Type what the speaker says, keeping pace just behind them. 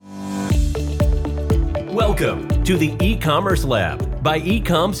Welcome to the E-Commerce Lab by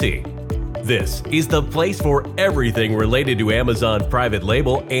eComcy. This is the place for everything related to Amazon private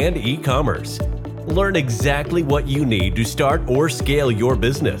label and e-commerce. Learn exactly what you need to start or scale your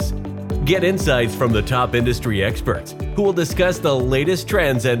business. Get insights from the top industry experts who will discuss the latest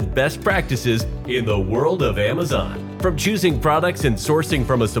trends and best practices in the world of Amazon. From choosing products and sourcing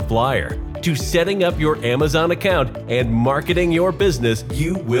from a supplier to setting up your Amazon account and marketing your business,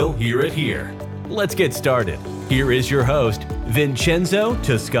 you will hear it here. Let's get started. Here is your host, Vincenzo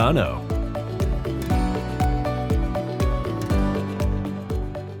Toscano.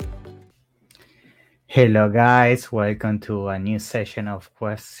 Hello guys, welcome to a new session of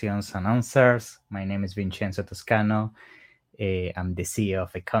questions and answers. My name is Vincenzo Toscano. I'm the CEO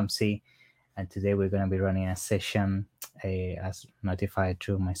of eComcy, and today we're going to be running a session as notified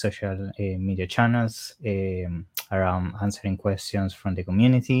through my social media channels around answering questions from the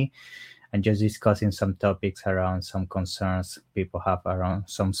community and just discussing some topics around some concerns people have around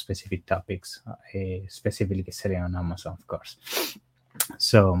some specific topics, specifically selling on Amazon, of course.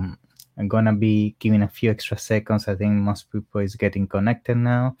 So I'm gonna be giving a few extra seconds. I think most people is getting connected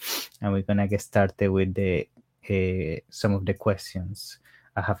now, and we're gonna get started with the some of the questions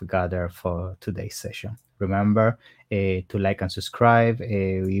I have gathered for today's session. Remember to like and subscribe.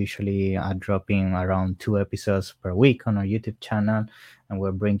 We usually are dropping around 2 episodes per week on our YouTube channel, and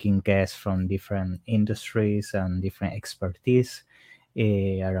we're bringing guests from different industries and different expertise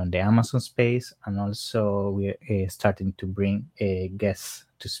around the Amazon space, and also we're starting to bring guests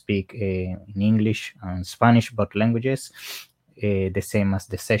to speak in English and Spanish, both languages, the same as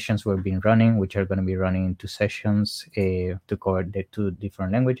the sessions we've been running, which are going to be running in 2 sessions to cover the 2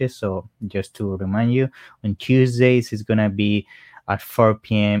 different languages. So just to remind you, on Tuesdays it's going to be at 4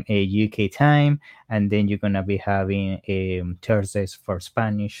 p.m. UK time, and then you're going to be having Thursdays for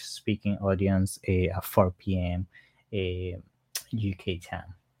Spanish speaking audience at 4 p.m. UK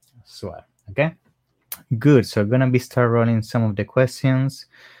time as well. Okay, good. So we're going to be start running some of the questions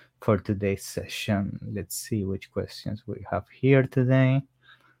for today's session. Let's see which questions we have here today.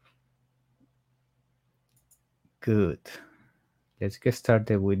 Good. Let's get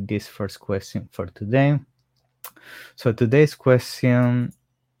started with this first question for today. So today's question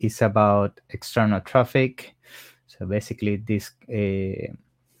is about external traffic. So basically this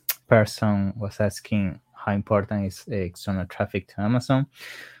person was asking how important is external traffic to Amazon.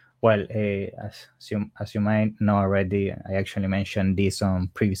 Well, as you might know already, I actually mentioned this on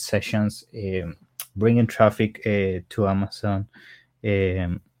previous sessions. Bringing traffic to Amazon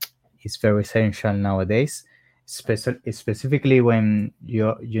is very essential nowadays, specifically when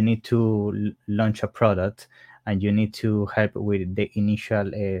you need to launch a product and you need to help with the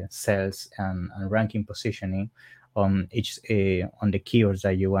initial sales and ranking positioning on each on the keywords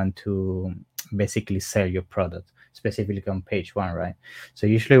that you want to basically sell your product, specifically on page 1, right? So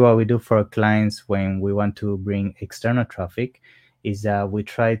usually what we do for our clients when we want to bring external traffic is that we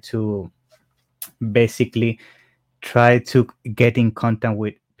try to basically get in contact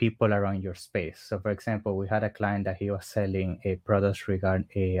with people around your space. So for example, we had a client that he was selling products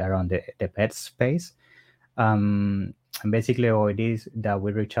around the pet space. And basically what it is that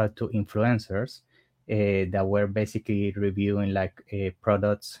we reach out to influencers that were basically reviewing like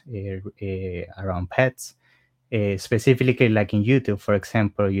products around pets. Specifically like in YouTube, for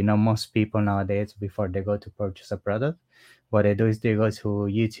example, most people nowadays, before they go to purchase a product, what they do is they go to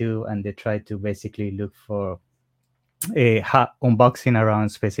YouTube and they try to basically look for a unboxing around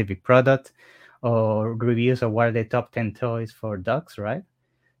specific product or reviews of what are the top 10 toys for dogs, right?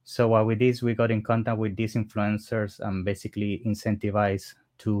 So what we did is we got in contact with these influencers and basically incentivized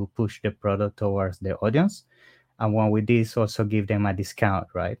to push the product towards the audience. And what we did is also give them a discount,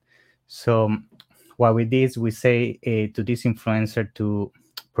 right? So what we did is we say to this influencer to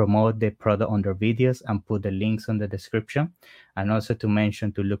promote the product on their videos and put the links on the description, and also to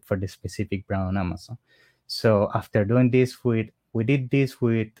mention to look for the specific brand on Amazon. So after doing this, we did this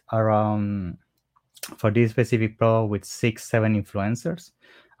with around, for this specific product, with 6-7 influencers.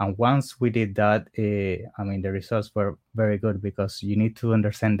 And once we did that, the results were very good, because you need to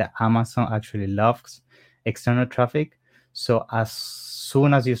understand that Amazon actually loves external traffic. So as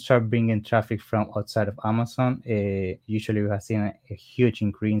soon as you start bringing traffic from outside of Amazon, usually we have seen a huge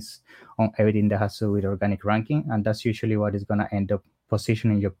increase on everything that has to do with organic ranking. And that's usually what is going to end up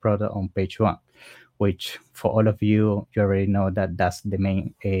positioning your product on page 1, which for all of you, you already know that that's the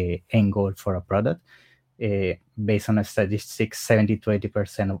main end goal for a product. Based on a statistics, 70 to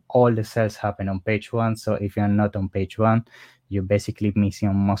 80% of all the sales happen on page 1. So if you're not on page 1, you're basically missing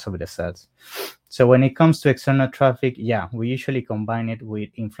on most of the sales. So when it comes to external traffic, yeah, we usually combine it with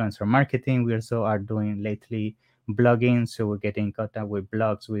influencer marketing. We also are doing lately blogging, so we're getting in contact with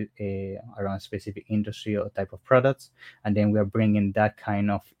blogs with around specific industry or type of products, and then we are bringing that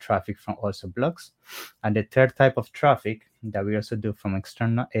kind of traffic from also blogs. And the third type of traffic that we also do from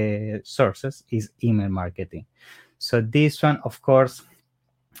external sources is email marketing. So this one, of course,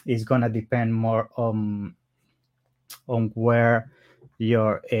 is gonna depend more on where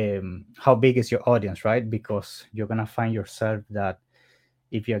your how big is your audience, right? Because you're gonna find yourself that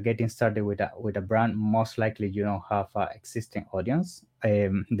if you're getting started with a brand, most likely you don't have an existing audience.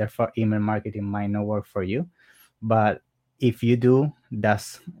 Therefore, email marketing might not work for you. But if you do,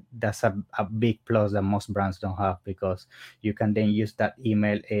 that's a big plus that most brands don't have, because you can then use that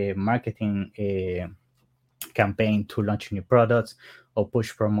email marketing campaign to launch new products or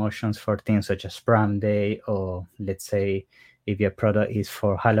push promotions for things such as Prime Day, or let's say if your product is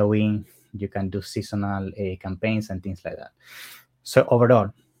for Halloween, you can do seasonal campaigns and things like that. So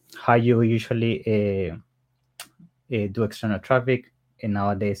overall, how you usually do external traffic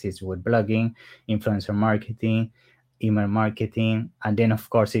nowadays is with blogging, influencer marketing, email marketing, and then of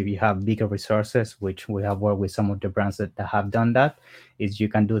course if you have bigger resources, which we have worked with some of the brands that have done that, is you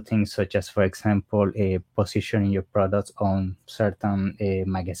can do things such as, for example, positioning your products on certain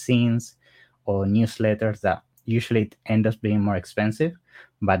magazines or newsletters that usually end up being more expensive,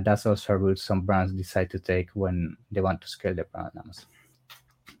 but that's also a route some brands decide to take when they want to scale their brand.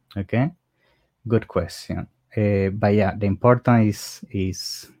 Okay, good question. But yeah, the importance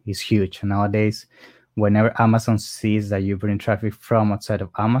is huge nowadays. Whenever Amazon sees that you bring traffic from outside of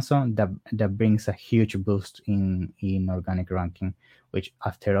Amazon, that brings a huge boost in organic ranking, which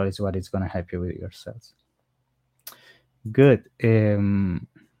after all is what is going to help you with your sales. Good.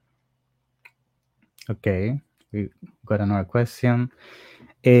 Okay, we got another question.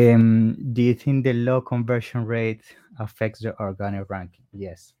 Do you think the low conversion rate affects the organic ranking?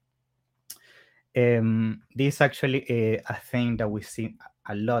 Yes. This is actually a thing that we see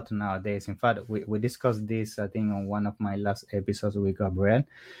a lot nowadays. In fact, we discussed this, I think, on one of my last episodes with Gabriel,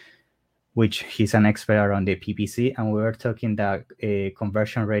 which he's an expert around the PPC, and we were talking that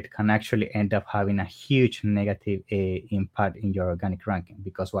conversion rate can actually end up having a huge negative impact in your organic ranking.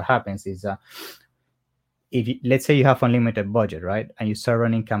 Because what happens is that if let's say you have unlimited budget, right, and you start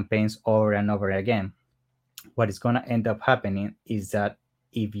running campaigns over and over again, what is going to end up happening is that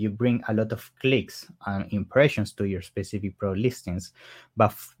if you bring a lot of clicks and impressions to your specific pro listings,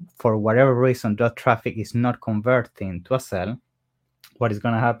 but for whatever reason that traffic is not converting to a sale, what is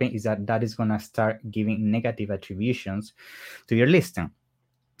going to happen is that is going to start giving negative attributions to your listing.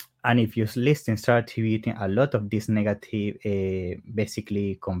 And if your listing start attributing a lot of these negative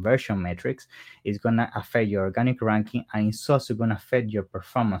basically conversion metrics, it's going to affect your organic ranking, and it's also going to affect your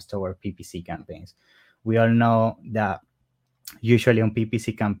performance toward PPC campaigns. We all know that usually on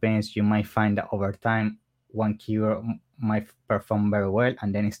PPC campaigns, you might find that over time, one keyword might perform very well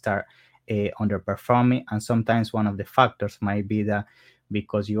and then it start underperforming. And sometimes one of the factors might be that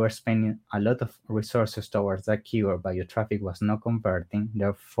because you are spending a lot of resources towards that keyword, but your traffic was not converting,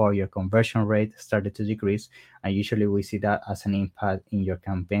 therefore your conversion rate started to decrease. And usually we see that as an impact in your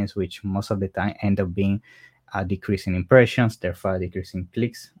campaigns, which most of the time end up being a decrease in impressions, therefore a decrease in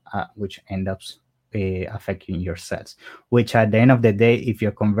clicks, which end up affecting your sales, which at the end of the day, if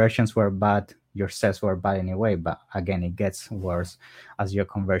your conversions were bad, your sales were bad anyway. But again, it gets worse as your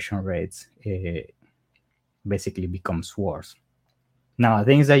conversion rates basically becomes worse. Now,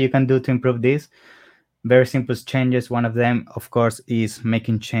 things that you can do to improve this, very simple changes. One of them, of course, is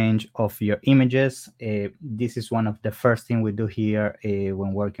making change of your images. This is one of the first things we do here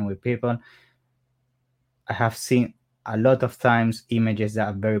when working with people. I have seen a lot of times images that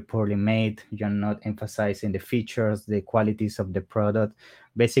are very poorly made. You're not emphasizing the features, the qualities of the product,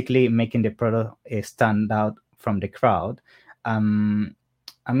 basically making the product stand out from the crowd. I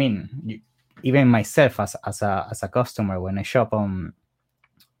mean, even myself as a customer, when I shop on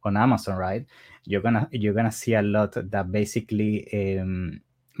Amazon, right, you're gonna see a lot that basically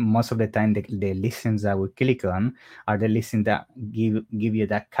most of the time the listings that we click on are the listings that give you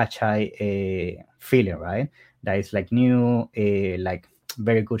that catchy feeling, right? That is like new, like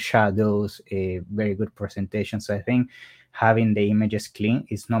very good shadows, a very good presentation. So I think having the images clean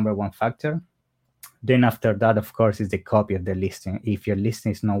is number one factor. Then after that, of course, is the copy of the listing. If your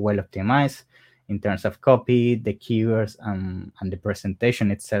listing is not well optimized in terms of copy, the keywords, and the presentation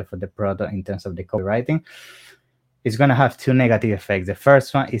itself of the product in terms of the copywriting, it's going to have two negative effects. The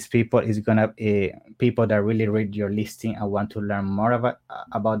first one is people that really read your listing and want to learn more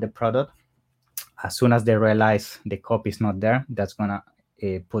about the product as soon as they realize the copy is not there, that's gonna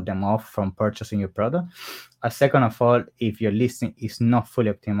put them off from purchasing your product. Second of all, if your listing is not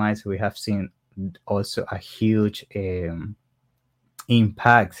fully optimized, we have seen also a huge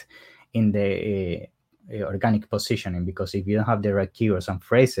impact in the organic positioning, because if you don't have the right keywords and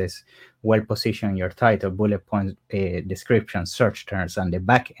phrases well positioned in your title, bullet points, description, search terms, and the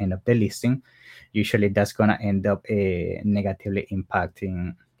back end of the listing, usually that's going to end up negatively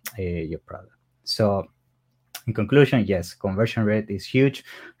impacting your product. So in conclusion, yes, conversion rate is huge.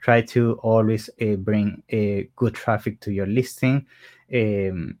 Try to always bring good traffic to your listing,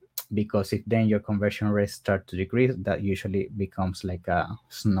 because if then your conversion rates start to decrease, that usually becomes like a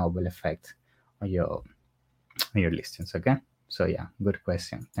snowball effect on your listings. Okay, so yeah, good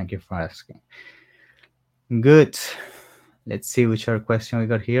question. Thank you for asking. Good. Let's see which other question we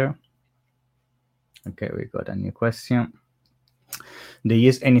got here. Okay, we got a new question. Do you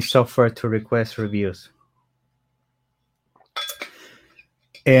use any software to request reviews?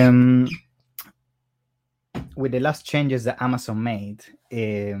 With the last changes that Amazon made,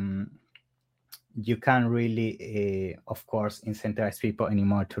 you can't really, of course, incentivize people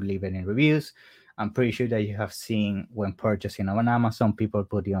anymore to leave any reviews. I'm pretty sure that you have seen when purchasing on Amazon, people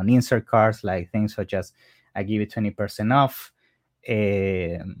put it on insert cards, like things such as, I give you 20% off.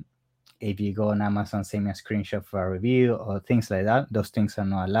 If you go on Amazon, send me a screenshot for a review, or things like that. Those things are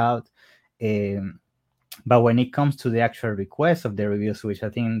not allowed. But when it comes to the actual request of the reviews, which I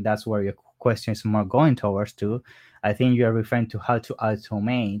think that's where your question is more going towards to, I think you are referring to how to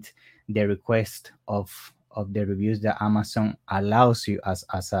automate the request of the reviews that Amazon allows you as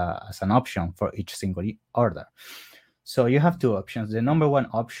an option for each single order. So you have two options. The number one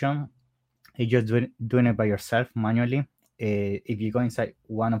option is just doing it by yourself manually. If you go inside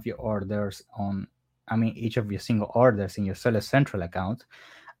one of your orders each of your single orders in your Seller Central account,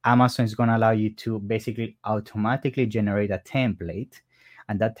 Amazon is going to allow you to basically automatically generate a template,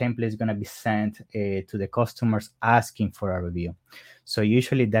 and that template is going to be sent to the customers asking for a review. So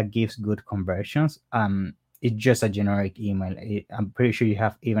usually that gives good conversions. It's just a generic email. I'm pretty sure you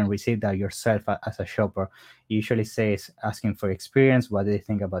have even received that yourself as a shopper. It usually says asking for experience, what do you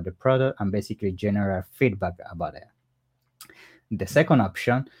think about the product, and basically generate feedback about it. The second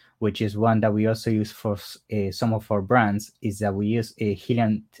option, which is one that we also use for some of our brands, is that we use a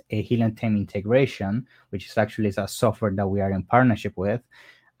Helium 10 integration, which is actually a software that we are in partnership with.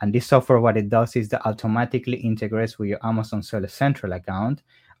 And this software, what it does is that automatically integrates with your Amazon Seller Central account.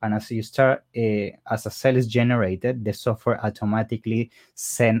 And as you start, as a sale is generated, the software automatically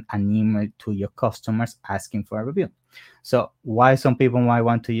send an email to your customers asking for a review. So why some people might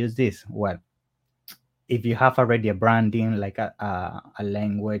want to use this? Well, if you have already a branding, like a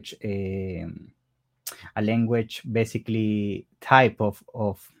language, a language basically type of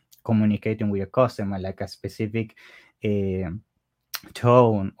communicating with your customer, like a specific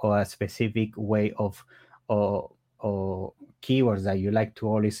tone or a specific way of or keywords that you like to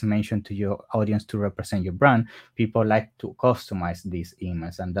always mention to your audience to represent your brand, people like to customize these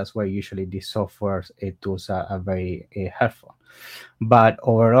emails, and that's where usually these software tools are very helpful. But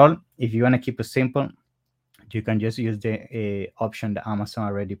overall, if you want to keep it simple, you can just use the option that Amazon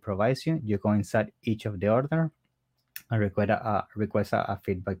already provides you. You go inside each of the order and request a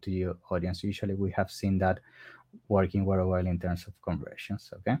feedback to your audience. Usually we have seen that working very well in terms of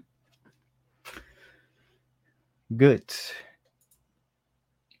conversions. Okay, good.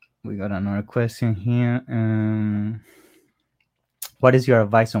 We got another question here. What is your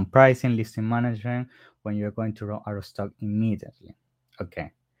advice on pricing, listing management when you're going to run out of stock immediately?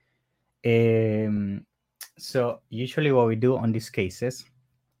 Okay. So usually what we do on these cases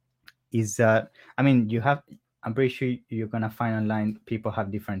is that, I'm pretty sure you're going to find online people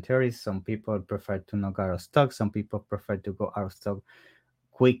have different theories. Some people prefer to not go out of stock. Some people prefer to go out of stock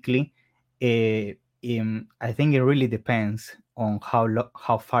quickly. I think it really depends on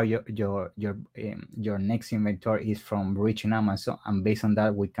how far your next inventory is from reaching Amazon, and based on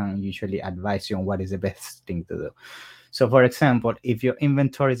that, we can usually advise you on what is the best thing to do. So, for example, if your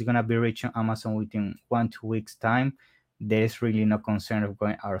inventory is going to be reaching Amazon within 1-2 weeks time, there is really no concern of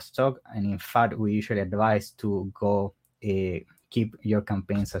going out of stock. And in fact, we usually advise to go keep your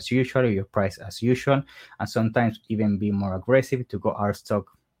campaigns as usual, your price as usual, and sometimes even be more aggressive to go out of stock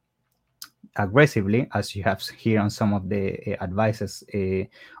aggressively, as you have here on some of the advices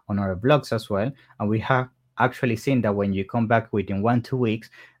on our blogs as well. And we have actually seen that when you come back within 1-2 weeks,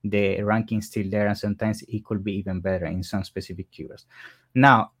 the ranking is still there, and sometimes it could be even better in some specific keywords.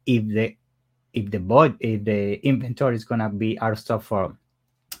 Now, if the inventory is gonna be out of stock for,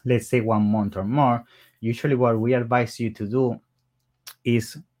 let's say, 1 month or more, usually what we advise you to do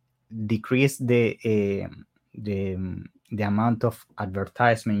is decrease the amount of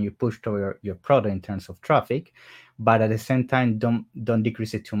advertisement you push to your product in terms of traffic, but at the same time don't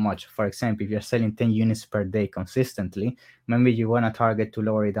decrease it too much. For example, if you're selling 10 units per day consistently, maybe you want to target to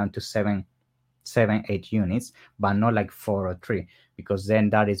lower it down to 8 units, but not like 4 or 3, because then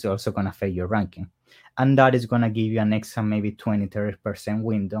that is also going to affect your ranking, and that is going to give you an extra maybe 20-30%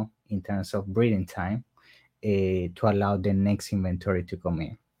 window in terms of breathing time to allow the next inventory to come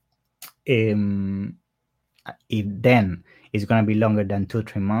in. If then it's going to be longer than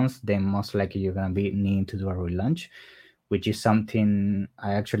 2-3 months, then most likely you're going to be needing to do a relaunch, which is something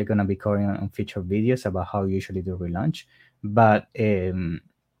I actually going to be covering on future videos about how you usually do relaunch. But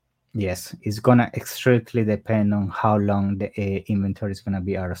yes, it's going to strictly depend on how long the inventory is going to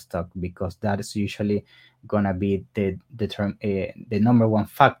be out of stock, because that is usually going to be the number one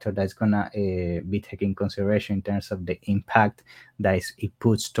factor that's going to be taken in consideration in terms of the impact that it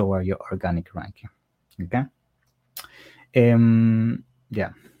puts toward your organic ranking. Okay. Yeah.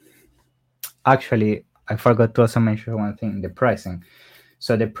 Actually, I forgot to also mention one thing: the pricing.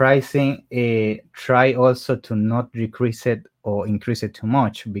 So the pricing, try also to not decrease it or increase it too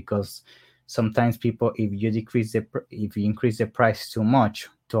much, because sometimes people, if you increase the price too much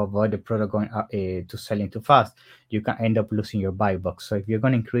to avoid the product going up, to selling too fast, you can end up losing your buy box. So if you're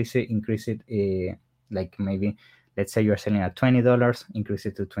going to increase it, like maybe, let's say you're selling at $20, increase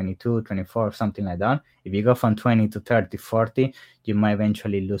it to 22, 24, something like that. If you go from 20 to 30, 40, you might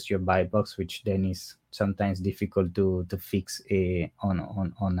eventually lose your buy box, which then is sometimes difficult to fix on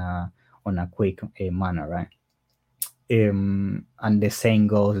a quick manner, right? And the same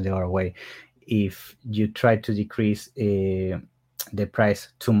goes the other way. If you try to decrease the price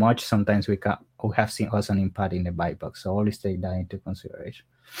too much, sometimes we have seen also an impact in the buy box. So always take that into consideration.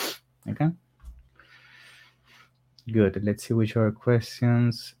 Okay. Good. Let's see which are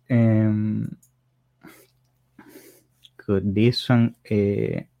questions. Good. This one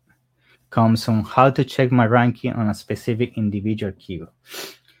comes on how to check my ranking on a specific individual keyword.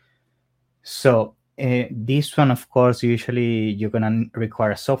 So this one, of course, usually you're gonna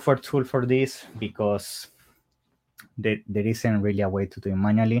require a software tool for this, because there isn't really a way to do it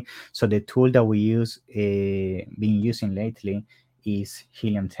manually. So the tool that we use, been using lately, is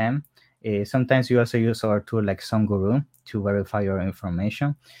Helium 10. Sometimes you also use our tool like SongGuru to verify your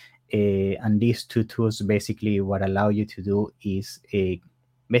information. And these two tools, basically what allow you to do is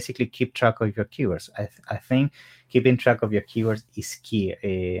basically keep track of your keywords. I think keeping track of your keywords is key.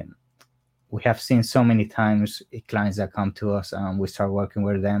 We have seen so many times clients that come to us and we start working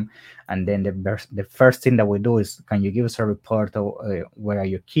with them, and then the first thing that we do is, can you give us a report of where are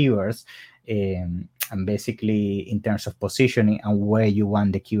your keywords, and basically in terms of positioning and where you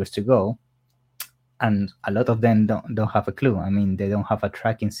want the keywords to go. And a lot of them don't have a clue. I mean, they don't have a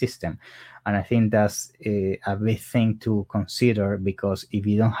tracking system. And I think that's a big thing to consider, because if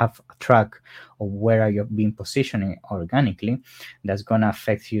you don't have a track of where are you being positioning organically, that's going to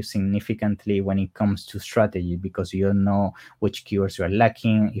affect you significantly when it comes to strategy, because you don't know which keywords you are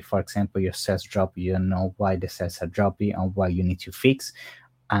lacking. If, for example, your sales drop, you don't know why the sales are dropping and why you need to fix.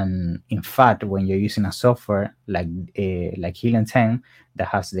 And in fact, when you're using a software like Helium 10 that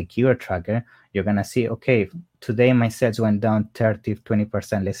has the keyword tracker, you're going to see, okay, today my sales went down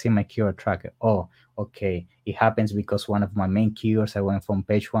 30-20%. Let's see my keyword tracker. Oh, okay. It happens because one of my main keywords, I went from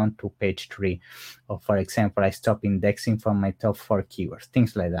page 1 to page 3. Or for example, I stopped indexing from my top 4 keywords,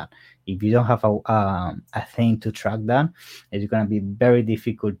 things like that. If you don't have a thing to track that, it's going to be very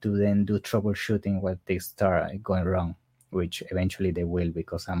difficult to then do troubleshooting when things start going wrong, which eventually they will,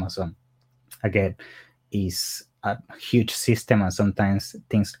 because Amazon, again, is a huge system, and sometimes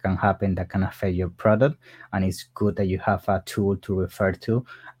things can happen that can affect your product, and it's good that you have a tool to refer to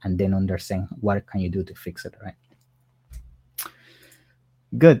and then understand what can you do to fix it, right?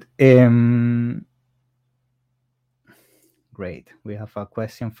 Good. Great. We have a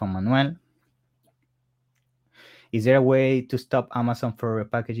question from Manuel. Is there a way to stop Amazon for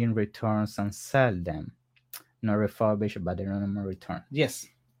repackaging returns and sell them? Not refurbished, but the normal return. Yes,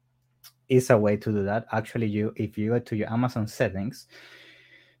 is a way to do that. Actually, if you go to your Amazon settings,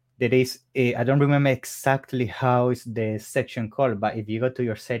 there is I don't remember exactly how is the section called, but if you go to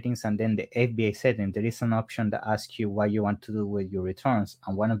your settings and then the FBA setting, there is an option that asks you what you want to do with your returns,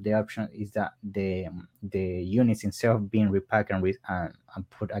 and one of the options is that the units, instead of being repacked and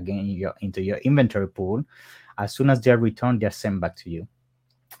put again into your inventory pool, as soon as they're returned, they're sent back to you.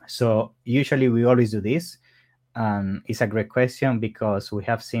 So usually we always do this. It's a great question, because we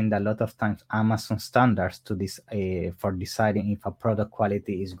have seen that a lot of times Amazon standards to this for deciding if a product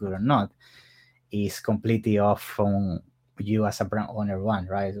quality is good or not is completely off from you as a brand owner want,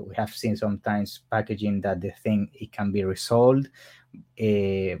 right? We have seen sometimes packaging that the thing it can be resolved,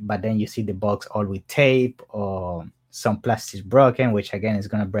 but then you see the box all with tape or some plastic broken, which again is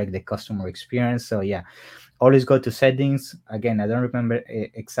going to break the customer experience. So yeah, always go to settings. Again, I don't remember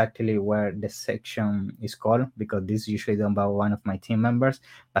exactly where the section is called because this is usually done by one of my team members,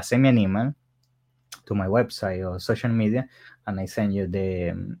 but send me an email to my website or social media and I send you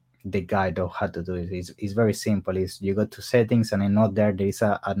the guide of how to do it. It's very simple. Is you go to settings and I know there is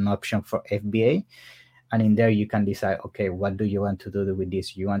an option for FBA, and in there you can decide, okay, what do you want to do with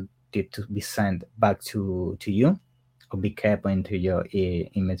this? You want it to be sent back to you or be kept into your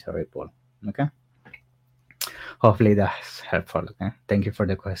inventory pool. Okay, hopefully that's helpful. Okay, thank you for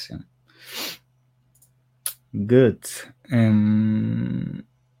the question. Good.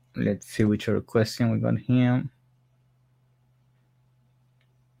 Let's see which other question we got here.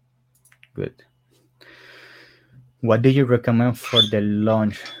 Good. What do you recommend for the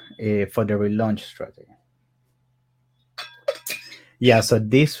launch, for the relaunch strategy? Yeah, so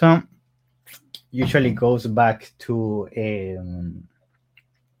this one usually goes back to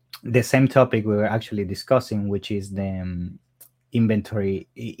the same topic we were actually discussing, which is the inventory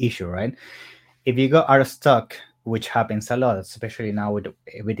issue, right? If you go out of stock, which happens a lot, especially now with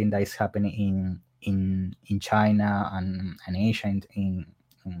everything that is happening in China and Asia in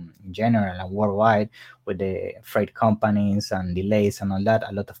general and worldwide, with the freight companies and delays and all that,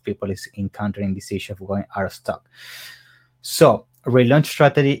 a lot of people is encountering this issue of going out of stock. So relaunch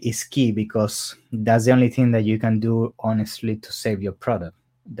strategy is key because that's the only thing that you can do honestly to save your product.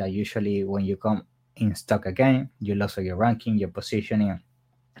 That usually when you come in stock again, you lose your ranking, your positioning.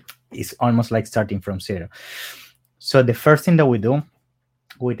 It's almost like starting from zero. So the first thing that we do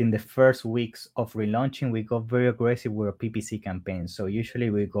within the first weeks of relaunching, we go very aggressive with our PPC campaigns. So usually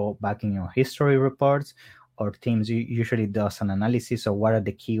we go back in your history reports. Our teams usually does an analysis of what are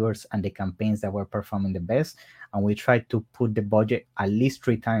the keywords and the campaigns that were performing the best, and we try to put the budget at least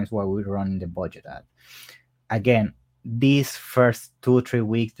 3 times what we run the budget at. Again, these first 2-3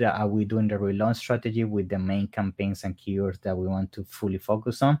 weeks that are we doing the relaunch strategy with the main campaigns and keywords that we want to fully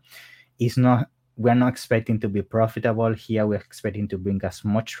focus on, we're not expecting to be profitable here. We're expecting to bring as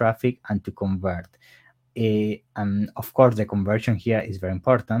much traffic and to convert. Of course, the conversion here is very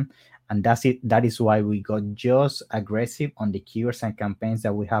important, and that's it. That is why we got just aggressive on the keywords and campaigns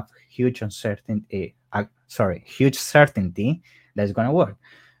that we have huge certainty that is going to work.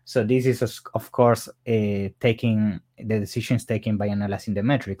 So this is, of course, taking the decisions taken by analyzing the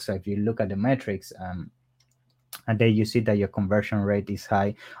metrics. So if you look at the metrics, and then you see that your conversion rate is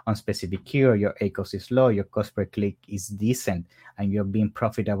high on specific keyword, your ACoS is low, your cost per click is decent, and you're being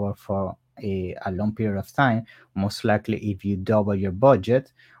profitable for a long period of time, most likely if you double your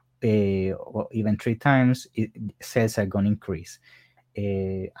budget, or even 3 times, sales are going to increase.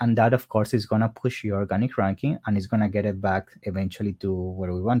 And that, of course, is going to push your organic ranking, and it's going to get it back eventually to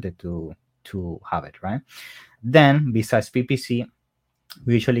where we wanted to have it, right? Then, besides PPC,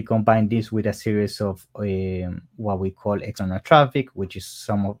 we usually combine this with a series of what we call external traffic, which is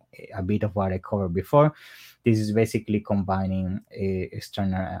a bit of what I covered before. This is basically combining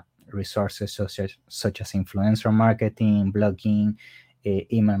external resources such as influencer marketing, blogging,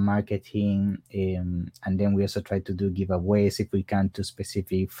 email marketing, and then we also try to do giveaways if we can to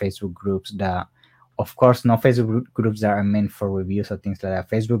specific Facebook groups that, of course, not Facebook groups that are meant for reviews or things like that.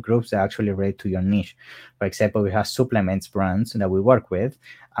 Facebook groups that are actually related to your niche. For example, we have supplements brands that we work with,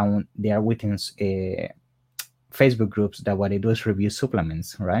 and they are within Facebook groups that what they do is review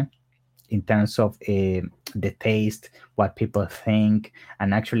supplements, right? In terms of the taste, what people think,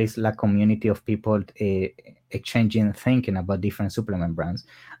 and actually it's like a community of people exchanging thinking about different supplement brands,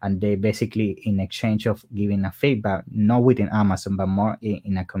 and they basically, in exchange of giving a feedback, not within Amazon but more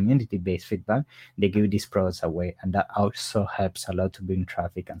in a community-based feedback, they give these products away, and that also helps a lot to bring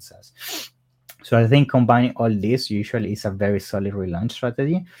traffic and sales. So I think combining all this usually is a very solid relaunch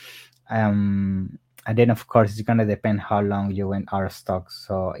strategy. And then, of course, it's going to depend how long you went out of stock.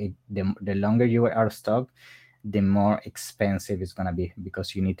 So the longer you were out of stock, the more expensive it's going to be,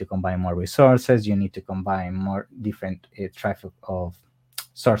 because you need to combine more resources. You need to combine more different traffic of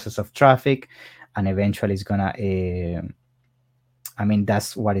sources of traffic. And eventually it's going to,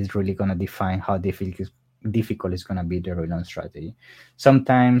 that's what is really going to define how difficult it's going to be, the relaunch strategy.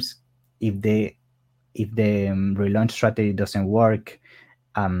 Sometimes if the relaunch strategy doesn't work,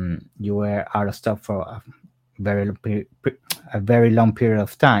 you were out of stock for a very long period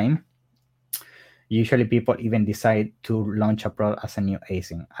of time, usually people even decide to launch a product as a new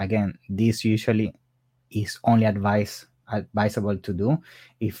ASIN. Again, this usually is only advised advisable to do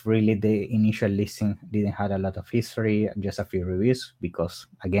if really the initial listing didn't have a lot of history, just a few reviews, because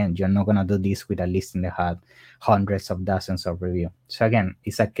again, you're not gonna do this with a listing that had hundreds of dozens of reviews. So again,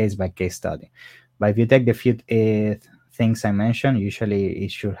 it's a case by case study. But if you take the few things I mentioned, usually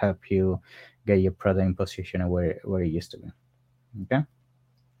it should help you get your product in position where it used to be. Okay.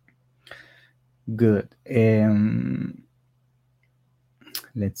 Good.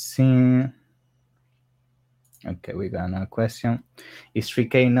 Let's see. Okay, we got another question. Is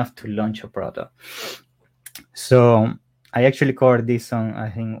 3K enough to launch a product? So I actually covered this on, I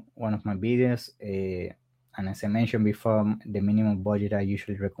think, one of my videos. And as I mentioned before, the minimum budget I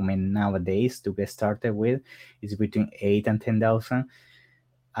usually recommend nowadays to get started with is between 8 and 10,000.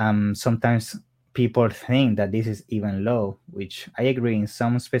 Sometimes people think that this is even low, which I agree in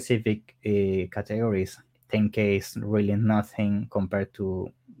some specific categories. 10K is really nothing compared to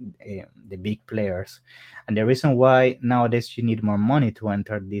the big players. And the reason why nowadays you need more money to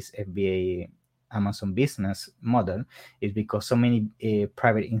enter this FBA Amazon business model is because so many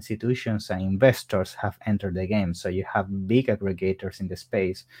private institutions and investors have entered the game. So you have big aggregators in the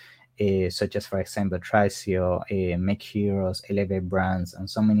space, such as, for example, Tricio, Make Heroes, Elevate Brands, and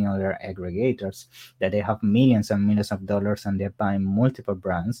so many other aggregators that they have millions and millions of dollars, and they're buying multiple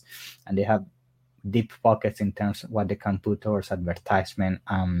brands, and they have deep pockets in terms of what they can put towards advertisement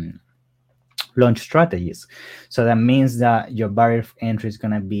launch strategies. So that means that your barrier of entry is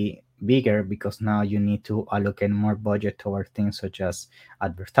going to be bigger, because now you need to allocate more budget toward things such as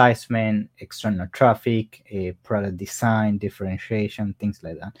advertisement, external traffic, product design, differentiation, things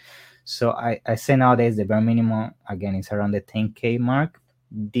like that. So I say nowadays the bare minimum, again, is around the 10K mark.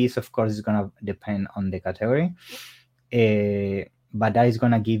 This, of course, is going to depend on the category. But that is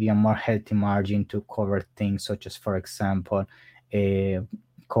going to give you a more healthy margin to cover things such as, for example,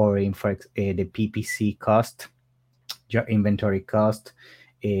 covering for the PPC cost, your inventory cost,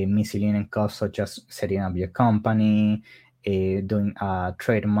 miscellaneous costs such as setting up your company, doing a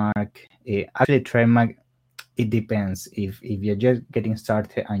trademark. Actually, trademark, it depends. If you're just getting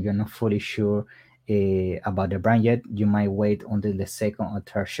started and you're not fully sure about the brand yet, you might wait until the second or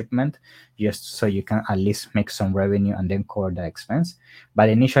third shipment, just so you can at least make some revenue and then cover the expense. But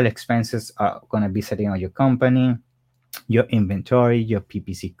initial expenses are going to be setting up your company, your inventory, your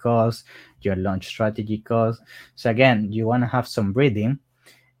PPC costs, your launch strategy costs. So again, you want to have some breathing,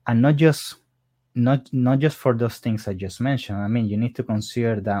 and not just for those things I just mentioned. I mean, you need to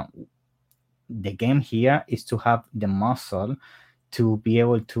consider that the game here is to have the muscle to be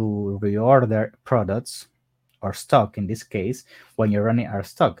able to reorder products or stock, in this case, when you're running out of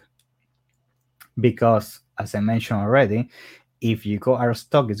stock. Because, as I mentioned already, if you go out of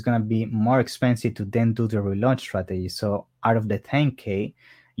stock, it's going to be more expensive to then do the relaunch strategy. So out of the 10K,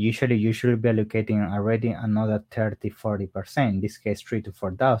 usually you should be allocating already another 30-40%, in this case 3,000 to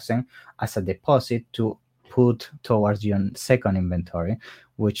 4,000, as a deposit to put towards your second inventory,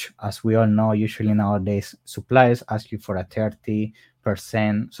 which, as we all know, usually nowadays suppliers ask you for a 30%,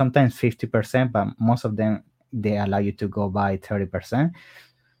 sometimes 50%, but most of them, they allow you to go by 30%.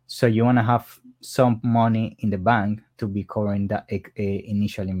 So you want to have some money in the bank to be covering that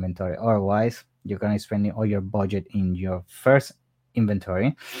initial inventory. Otherwise, you're going to be spending all your budget in your first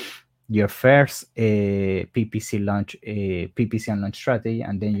inventory, your first PPC and launch strategy,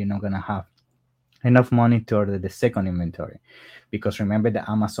 and then you're not going to have enough money to order the second inventory. Because remember that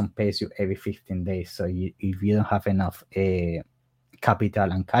Amazon pays you every 15 days. So if you don't have enough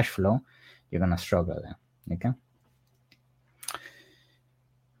capital and cash flow, you're going to struggle there. Okay.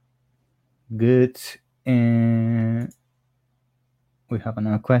 Good. We have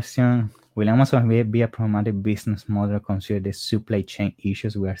another question. Will Amazon be a problematic business model consider the supply chain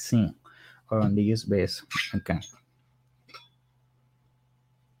issues we are seeing, or on the use base? Okay.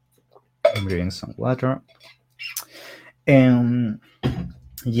 I'm drinking some water.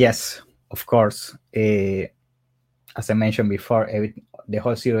 Yes, of course. As I mentioned before, the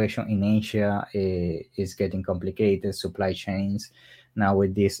whole situation in Asia is getting complicated. Supply chains. Now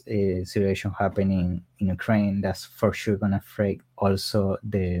with this situation happening in Ukraine, that's for sure going to affect also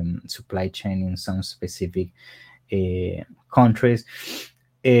the supply chain in some specific countries.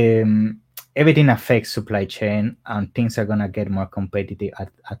 Everything affects supply chain, and things are going to get more competitive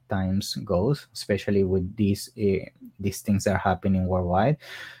at times goes, especially with these things that are happening worldwide.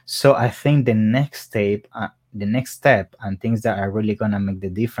 So I think the next step and things that are really going to make the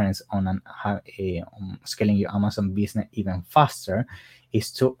difference on scaling your Amazon business even faster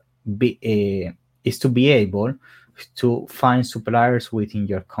is to be able to find suppliers within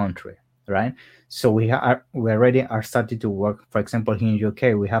your country, right? So we already are starting to work. For example, here in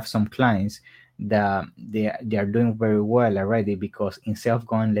UK, we have some clients they are doing very well already, because instead of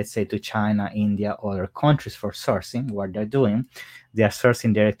going, let's say, to China, India, other countries for sourcing, what they're doing, they are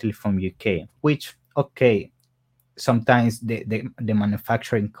sourcing directly from UK, which, okay, sometimes the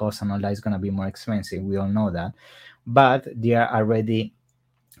manufacturing cost and all that is going to be more expensive. We all know that, but they are already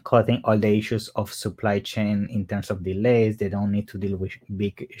cutting all the issues of supply chain in terms of delays. They don't need to deal with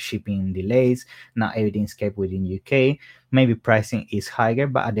big shipping delays. Now everything's kept within UK. Maybe pricing is higher,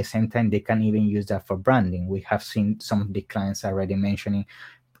 but at the same time, they can even use that for branding. We have seen some of the clients already mentioning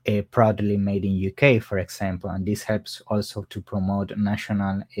proudly made in UK, for example, and this helps also to promote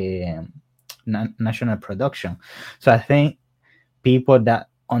national production. So I think people that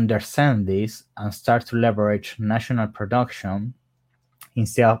understand this and start to leverage national production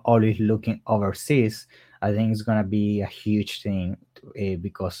instead of always looking overseas, I think it's gonna be a huge thing,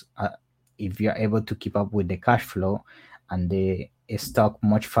 because if you're able to keep up with the cash flow and the stock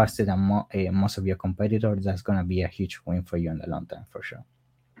much faster than most of your competitors, that's gonna be a huge win for you in the long term, for sure.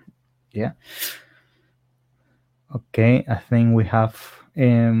 Yeah. Okay, I think we have,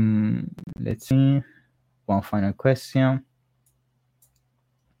 let's see, one final question.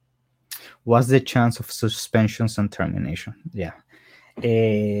 What's the chance of suspensions and termination? Yeah.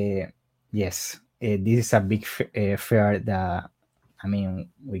 Yes, this is a big fear that, I mean,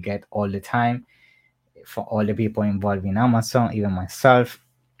 we get all the time for all the people involved in Amazon, even myself.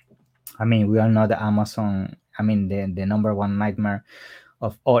 I mean, we all know that Amazon, I mean, the number one nightmare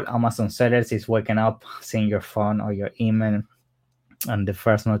of all Amazon sellers is waking up, seeing your phone or your email, and the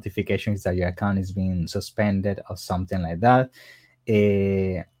first notification is that your account is being suspended or something like that.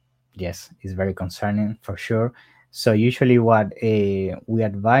 Yes, it's very concerning for sure. So usually what we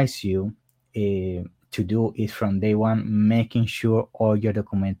advise you to do is from day one, making sure all your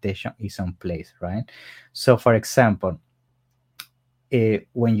documentation is in place, right? So for example,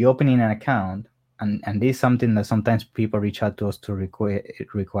 when you're opening an account, and this is something that sometimes people reach out to us to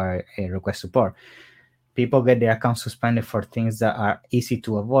request support. People get their account suspended for things that are easy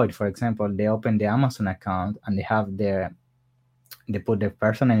to avoid. For example, they open the Amazon account and they put their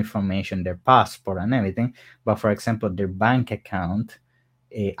personal information, their passport and everything, but for example, their bank account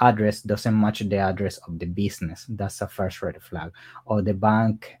address doesn't match the address of the business. That's a first red flag. Or the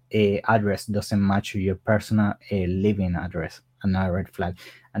bank address doesn't match your personal living address, another red flag.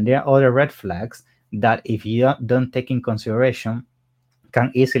 And there are other red flags that, if you don't take in consideration,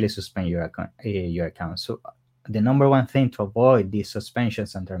 can easily suspend your account. So the number one thing to avoid these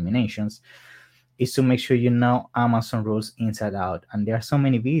suspensions and terminations is to make sure you know Amazon rules inside out. And there are so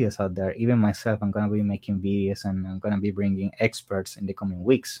many videos out there. Even myself, I'm going to be making videos, and I'm going to be bringing experts in the coming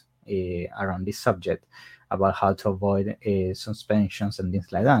weeks around this subject about how to avoid suspensions and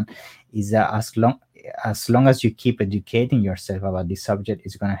things like that. Is that as long as you keep educating yourself about this subject,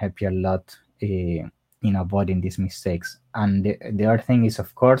 it's going to help you a lot in avoiding these mistakes. And the other thing is,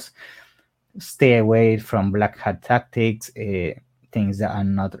 of course, stay away from black hat tactics, things that are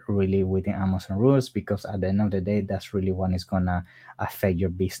not really within Amazon rules, because at the end of the day, that's really what is going to affect your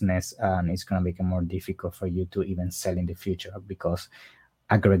business, and it's going to make it more difficult for you to even sell in the future. Because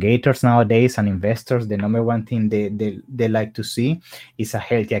aggregators nowadays and investors, the number one thing they like to see is a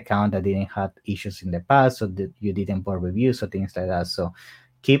healthy account that didn't have issues in the past, so that you didn't put reviews or things like that. So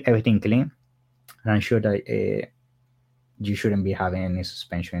keep everything clean, and I'm sure that you shouldn't be having any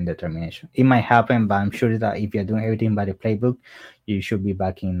suspension and determination. It might happen, but I'm sure that if you're doing everything by the playbook, you should be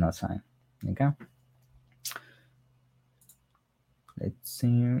back in no time. Okay. Let's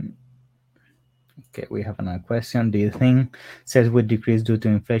see. Okay, we have another question. Do you think sales will decrease due to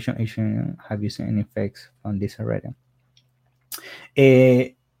inflation issue? Have you seen any effects on this already?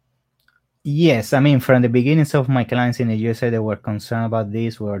 Yes, I mean, from the beginnings of my clients in the USA, they were concerned about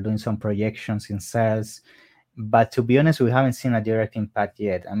this. We were doing some projections in sales, but to be honest, we haven't seen a direct impact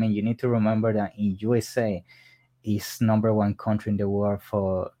yet. I mean, you need to remember that in USA is number one country in the world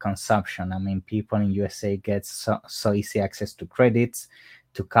for consumption. I mean, people in USA get so easy access to credits,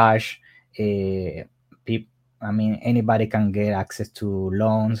 to cash. I mean, anybody can get access to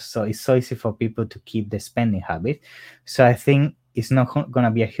loans, so it's so easy for people to keep the spending habit. So I think it's not going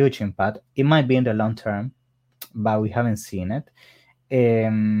to be a huge impact. It might be in the long term, but we haven't seen it.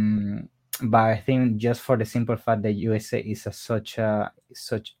 But I think just for the simple fact that USA is such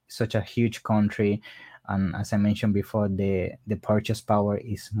a huge country, and as I mentioned before, the purchase power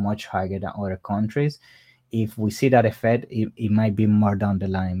is much higher than other countries. If we see that effect, it might be more down the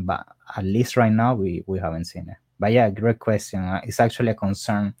line, but at least right now we haven't seen it. But yeah, great question. It's actually a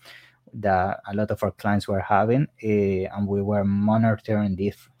concern that a lot of our clients were having, and we were monitoring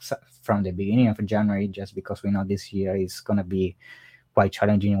this from the beginning of January, just because we know this year is going to be quite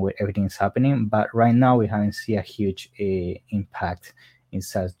challenging where everything is happening. But right now we haven't seen a huge impact in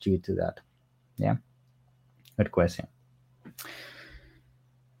sales due to that. Yeah, good question.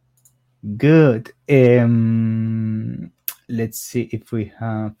 Good. Let's see if we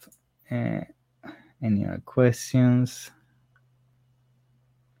have any other questions.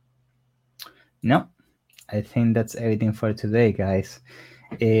 No, I think that's everything for today, guys.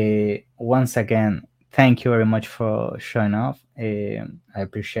 Once again, thank you very much for showing up. I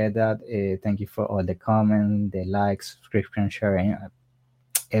appreciate that. Thank you for all the comments, the likes, subscription, sharing.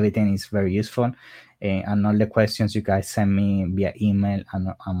 Everything is very useful. And all the questions you guys send me via email and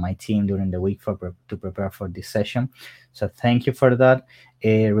on my team during the week to prepare for this session. So thank you for that.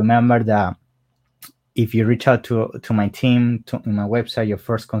 Remember that if you reach out to my team in my website, your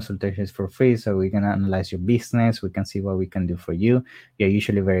first consultation is for free. So we're going to analyze your business. We can see what we can do for you. We are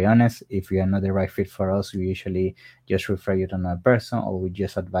usually very honest. If you are not the right fit for us, we usually just refer you to another person, or we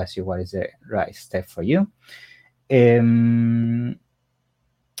just advise you what is the right step for you. And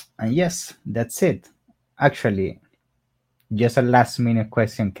yes, that's it. Actually, just a last minute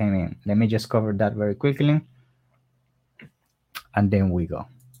question came in. Let me just cover that very quickly, and then we go.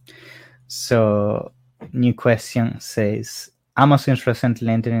 So, new question says, Amazon is recently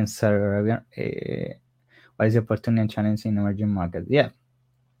entering in Saudi Arabia. What is the opportunity and challenge in emerging markets? Yeah,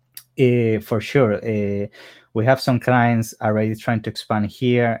 for sure. We have some clients already trying to expand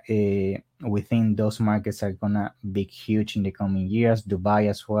here. We think those markets are gonna be huge in the coming years. Dubai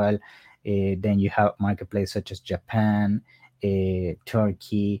as well. Then you have marketplaces such as Japan,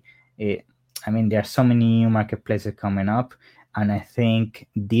 Turkey. I mean, there are so many new marketplaces coming up. And I think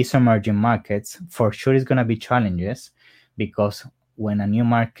these emerging markets, for sure, is going to be challenges, because when a new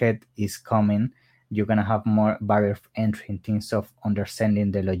market is coming, you're going to have more barrier of entry in terms of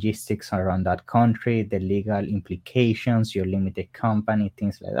understanding the logistics around that country, the legal implications, your limited company,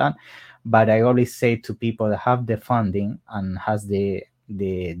 things like that. But I always say to people that have the funding and has the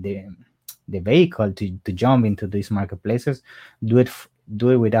vehicle to jump into these marketplaces, do it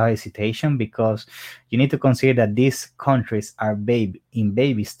without hesitation, because you need to consider that these countries are in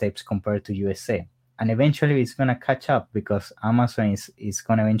baby steps compared to USA, and eventually it's going to catch up, because Amazon is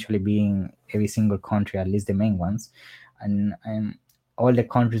going to eventually be in every single country, at least the main ones, and all the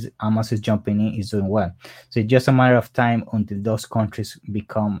countries Amazon is jumping in is doing well. So it's just a matter of time until those countries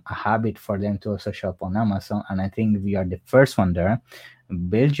become a habit for them to also shop on Amazon. And I think we are the first one there.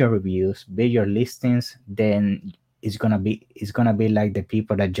 Build your reviews, build your listings, then it's gonna be like the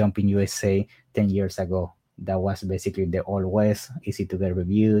people that jump in USA 10 years ago. That was basically the old west, easy to get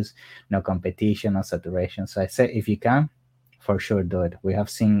reviews, no competition, no saturation. So I say, if you can, for sure do it. We have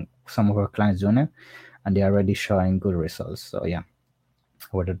seen some of our clients doing it, and they're already showing good results. So yeah,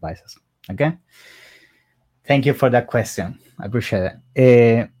 I would advise us. Okay. Thank you for that question. I appreciate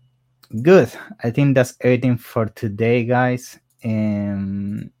it. Good. I think that's everything for today, guys.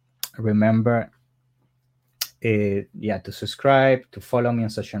 Remember, to subscribe, to follow me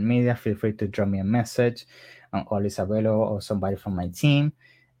on social media. Feel free to drop me a message. I'm always available, or somebody from my team.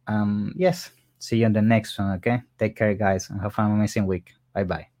 Yes, see you on the next one. Okay, take care, guys, and have an amazing week.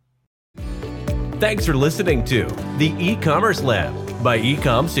 Bye. Thanks for listening to the E-commerce Lab by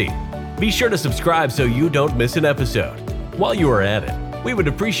Ecomcy. Be sure to subscribe so you don't miss an episode. While you are at it, we would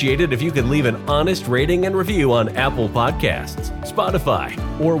appreciate it if you could leave an honest rating and review on Apple Podcasts, Spotify,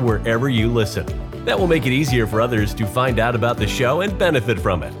 or wherever you listen. That will make it easier for others to find out about the show and benefit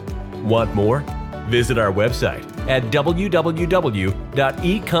from it. Want more? Visit our website at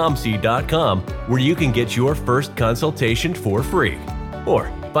www.ecomcy.com, where you can get your first consultation for free.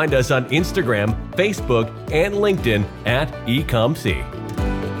 Or find us on Instagram, Facebook, and LinkedIn at Ecomcy.